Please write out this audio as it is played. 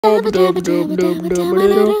Oh,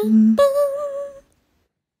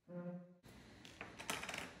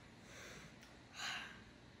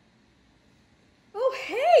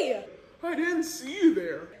 hey! I didn't see you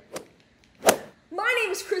there. My name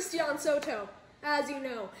is Cristian Soto, as you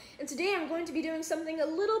know, and today I'm going to be doing something a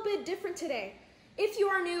little bit different today. If you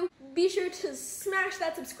are new, be sure to smash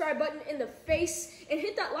that subscribe button in the face and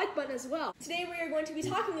hit that like button as well. Today we are going to be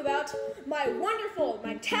talking about my wonderful,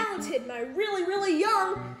 my talented, my really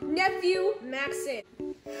young nephew, MAXSON.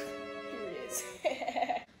 Here he is.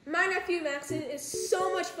 My nephew, MAXSON, is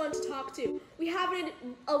so much fun to talk to. We have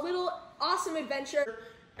a little awesome adventure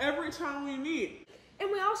Every time we meet.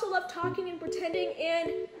 and we also love talking and pretending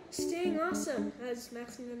and staying awesome, as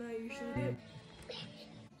MAXSON and I usually do.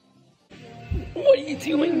 What are you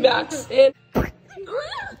doing, MAXSON?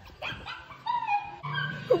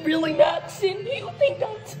 Really, MAXSON? Do you think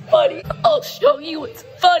that's funny? I'll show you it's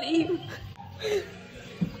funny.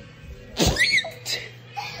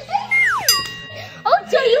 I'll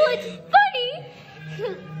tell you what's funny.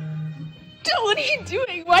 What are you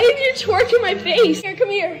doing? Why did you twerk in my face? Here, come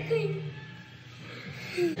here.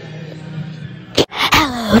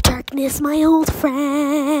 Hello, darkness, my old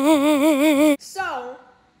friend. So,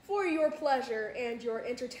 for your pleasure and your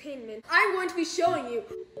entertainment, I'm going to be showing you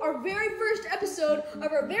our very first episode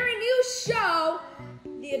of our very new show,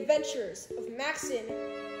 The Adventures of MAXSON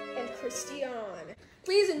and Cristian.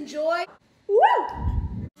 Please enjoy. Woo!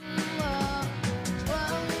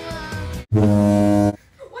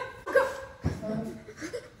 What? Go.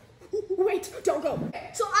 Wait, don't go.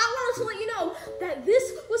 So I wanted to let you know that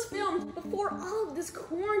this was filmed before all of this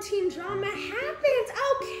quarantine drama happened.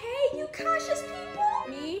 Okay, you cautious people.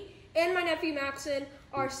 Me and my nephew MAXSON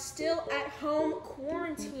are still at home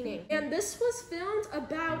quarantining. And this was filmed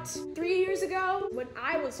about 3 years ago when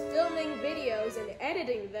I was filming videos and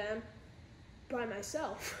editing them by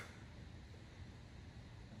myself.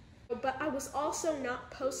 But I was also not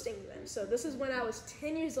posting them. So this is when I was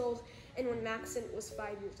 10 years old and when MAXSON was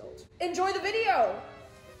 5 years old. Enjoy the video!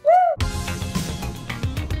 Woo!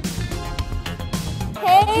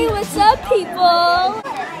 Hey, what's up, people?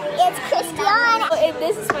 It's Cristian. And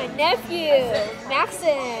this is my nephew,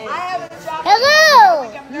 MAXSON. Hello,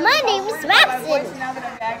 my name is MAXSON.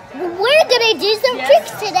 We're gonna do some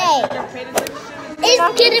tricks today. It's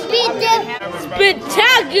gonna be the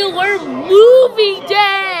Spectacular movie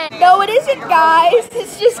day! No, it isn't, guys.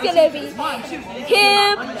 It's just gonna be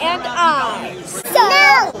him and I.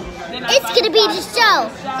 no. It's gonna be the show.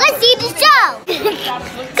 Let's see the show.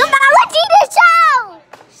 Come on, let's see the show.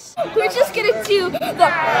 We're just gonna do the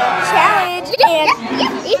challenge and...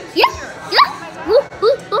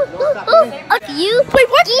 You. Wait,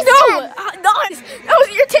 what? Easter. No!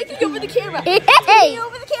 You're taking over the camera. Hey. Taking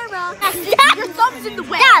over the camera. Your thumb's in the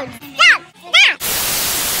way. Down.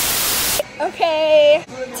 Okay,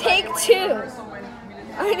 take 2.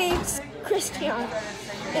 My name's Cristian,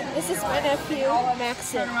 and this is my nephew,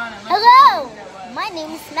 MAXSON. Hello, my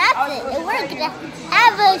name is MAXSON, and we're gonna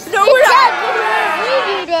have a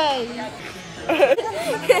movie day.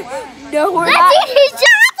 No, we're Let's not. see the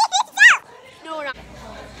show. No, we're not.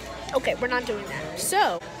 Okay, we're not doing that.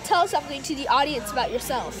 So, tell something to the audience about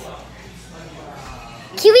yourself.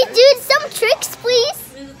 Can we do some tricks,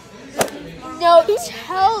 please? No,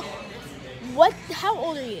 how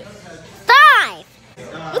old are you? 5.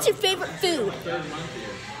 What's your favorite food?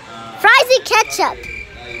 Fries and ketchup.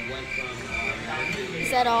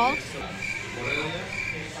 Is that all?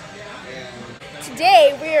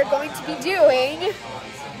 Today we are going to be doing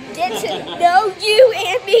Get to Know You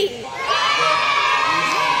and Me.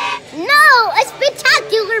 No, a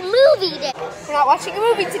spectacular movie day. We're not watching a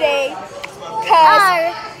movie today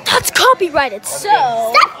because that's copyrighted, so...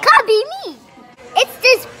 Stop copying me. It's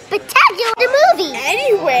this spectacular movie.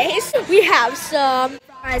 Anyways, we have some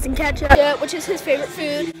fries and ketchup, which is his favorite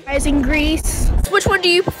food. Fries and grease. Which one do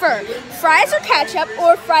you prefer? Fries or ketchup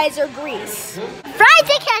or fries or grease? Fries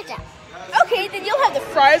and ketchup. Okay, then you'll have the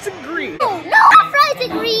fries and grease. No, not fries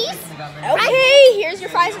and grease. Okay, here's your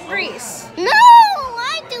fries and grease. No,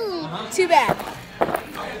 I do. Too bad.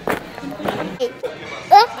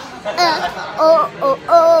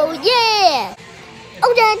 Yeah.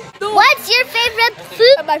 Oh, done. What's your favorite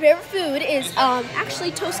food? My favorite food is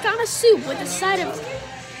actually Toscana soup with a side of...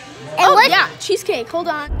 And cheesecake. Hold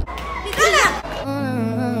on.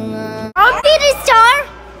 I'll be the star.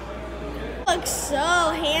 Looks so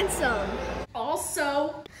handsome.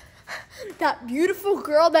 Also, that beautiful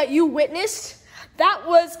girl that you witnessed, that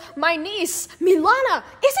was my niece, Milana.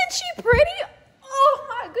 Isn't she pretty? Oh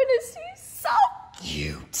my goodness, she's so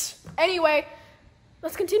cute. Anyway,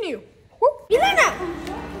 let's continue. Milana!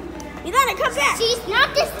 Milana, come back. She's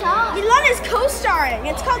not the star. Milana's co-starring.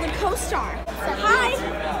 It's called a co-star. So hi.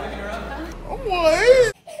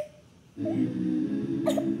 What?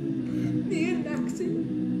 Me and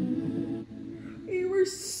Maxon, we were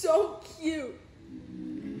so cute.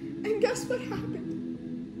 And guess what happened?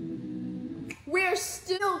 We're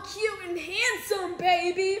still cute and handsome,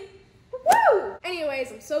 baby. Woo!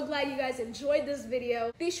 Anyways, I'm so glad you guys enjoyed this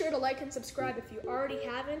video. Be sure to like and subscribe if you already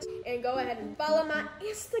haven't. And go ahead and follow my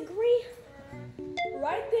Instagram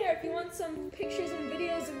right there if you want some pictures and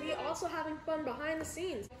videos of me also having fun behind the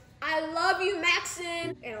scenes. I love you,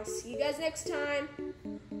 Maxon, and I'll see you guys next time.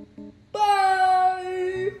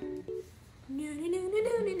 Bye!